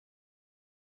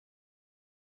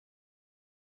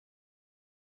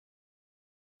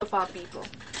of our people.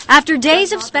 After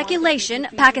days of speculation,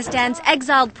 Pakistan's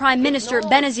exiled Prime Minister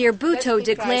Benazir Bhutto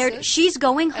declared she's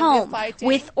going home,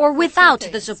 with or without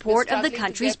the support of the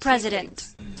country's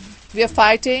president. We are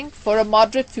fighting for a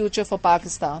moderate future for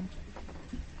Pakistan.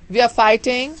 We are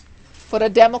fighting for a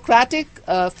democratic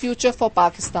future for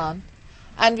Pakistan.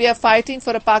 And we are fighting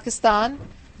for a Pakistan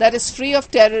that is free of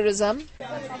terrorism.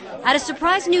 At a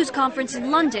surprise news conference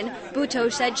in London,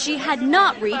 Bhutto said she had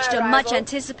not reached a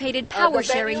much-anticipated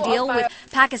power-sharing deal with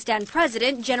Pakistan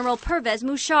President General Pervez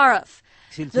Musharraf.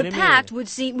 The pact would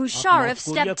see Musharraf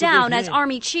step down as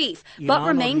army chief, but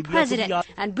remain president,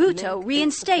 and Bhutto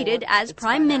reinstated as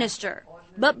prime minister.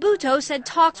 But Bhutto said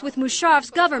talks with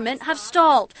Musharraf's government have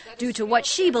stalled due to what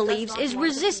she believes is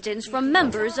resistance from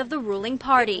members of the ruling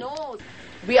party.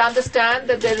 We understand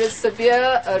that there is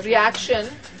severe reaction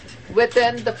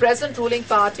within the present ruling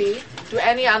party to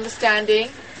any understanding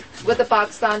with the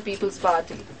Pakistan People's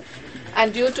Party.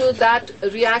 And due to that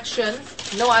reaction,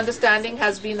 no understanding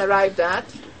has been arrived at,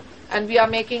 and we are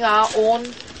making our own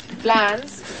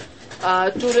plans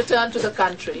to return to the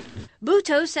country.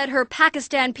 Bhutto said her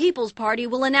Pakistan People's Party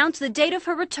will announce the date of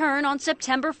her return on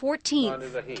September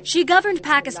 14th. She governed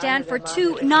Pakistan for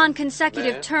 2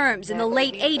 non-consecutive terms in the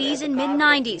late 80s and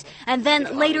mid-90s, and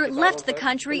then later left the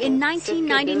country in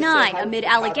 1999 amid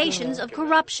allegations of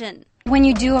corruption. When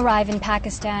you do arrive in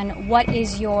Pakistan, what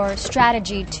is your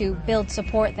strategy to build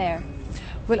support there?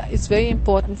 Well, it's very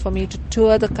important for me to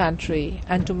tour the country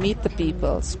and to meet the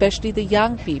people, especially the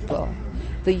young people,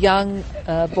 the young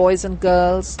boys and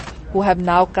girls who have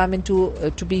now come into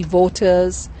to be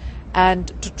voters, and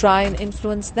to try and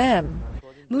influence them.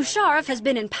 Musharraf has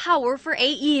been in power for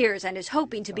 8 years and is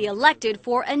hoping to be elected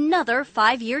for another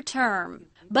 5-year term.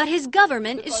 But his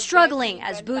government is struggling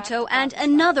as Bhutto and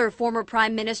another former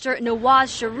Prime Minister,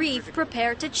 Nawaz Sharif,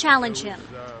 prepare to challenge him.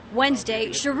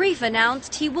 Wednesday, Sharif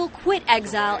announced he will quit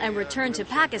exile and return to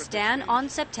Pakistan on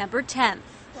September 10th.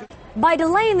 By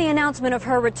delaying the announcement of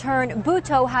her return,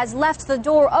 Bhutto has left the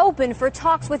door open for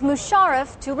talks with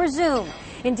Musharraf to resume.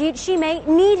 Indeed, she may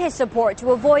need his support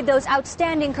to avoid those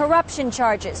outstanding corruption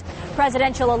charges.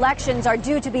 Presidential elections are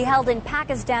due to be held in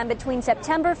Pakistan between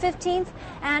September 15th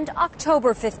and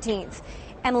October 15th.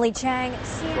 Emily Chang,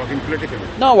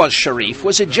 CNN. Nawaz Sharif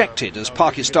was ejected as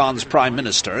Pakistan's Prime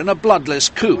Minister in a bloodless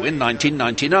coup in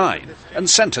 1999 and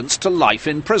sentenced to life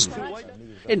in prison.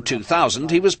 In 2000,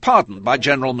 he was pardoned by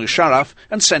General Musharraf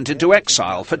and sent into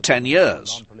exile for 10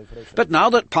 years. But now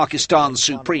that Pakistan's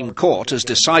Supreme Court has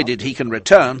decided he can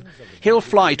return, he'll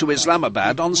fly to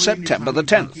Islamabad on September the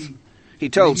 10th. He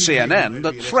told CNN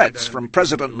that threats from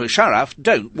President Musharraf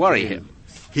don't worry him.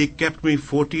 He kept me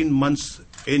 14 months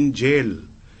in jail.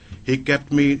 He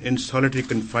kept me in solitary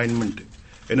confinement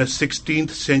in a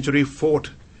 16th century fort.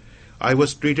 I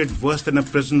was treated worse than a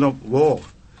prisoner of war.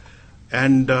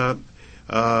 And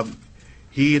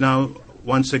he now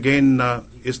once again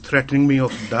is threatening me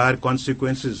of dire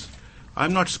consequences.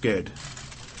 I'm not scared.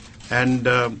 And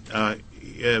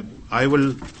I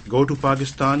will go to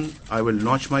Pakistan. I will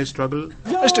launch my struggle.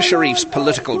 Mr. Sharif's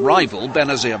political rival,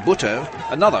 Benazir Bhutto,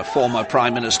 another former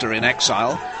Prime Minister in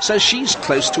exile, says she's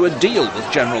close to a deal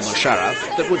with General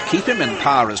Musharraf that would keep him in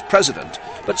power as president,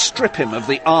 but strip him of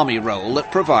the army role that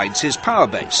provides his power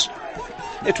base.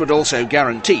 It would also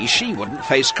guarantee she wouldn't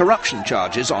face corruption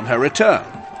charges on her return.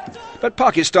 But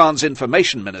Pakistan's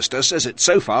information minister says it's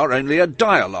so far only a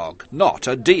dialogue, not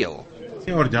a deal. As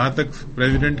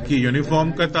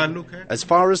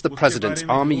far as the president's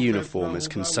army uniform is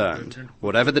concerned,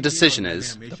 whatever the decision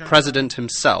is, the president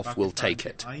himself will take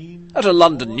it. At a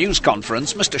London news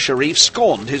conference, Mr. Sharif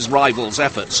scorned his rival's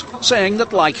efforts, saying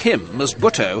that like him, Ms.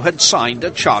 Bhutto had signed a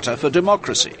charter for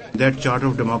democracy. That charter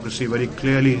of democracy very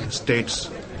clearly states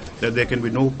that there can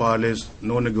be no parleys,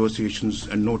 no negotiations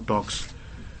and no talks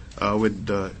with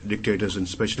dictators, and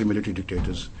especially military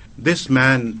dictators. This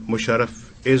man, Musharraf,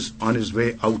 is on his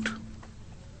way out.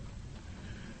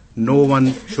 No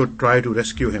one should try to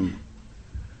rescue him.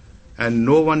 And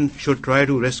no one should try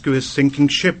to rescue his sinking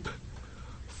ship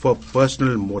for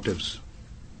personal motives.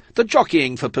 The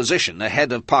jockeying for position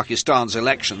ahead of Pakistan's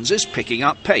elections is picking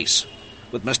up pace,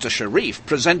 with Mr. Sharif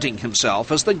presenting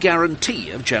himself as the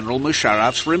guarantee of General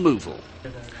Musharraf's removal.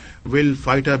 We'll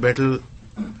fight our battle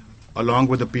along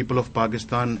with the people of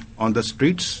Pakistan on the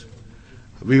streets.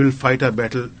 We will fight our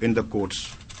battle in the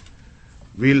courts.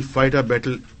 We'll fight our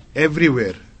battle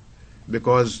everywhere,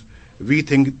 because we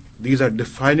think these are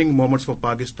defining moments for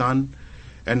Pakistan,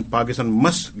 and Pakistan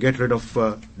must get rid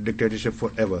of dictatorship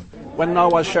forever. When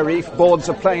Nawaz Sharif boards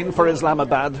a plane for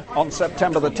Islamabad on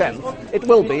September the 10th, it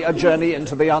will be a journey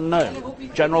into the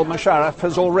unknown. General Musharraf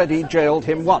has already jailed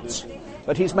him once,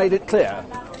 but he's made it clear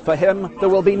For him, there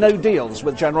will be no deals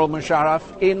with General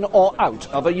Musharraf in or out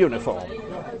of a uniform.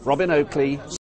 Robin Oakley,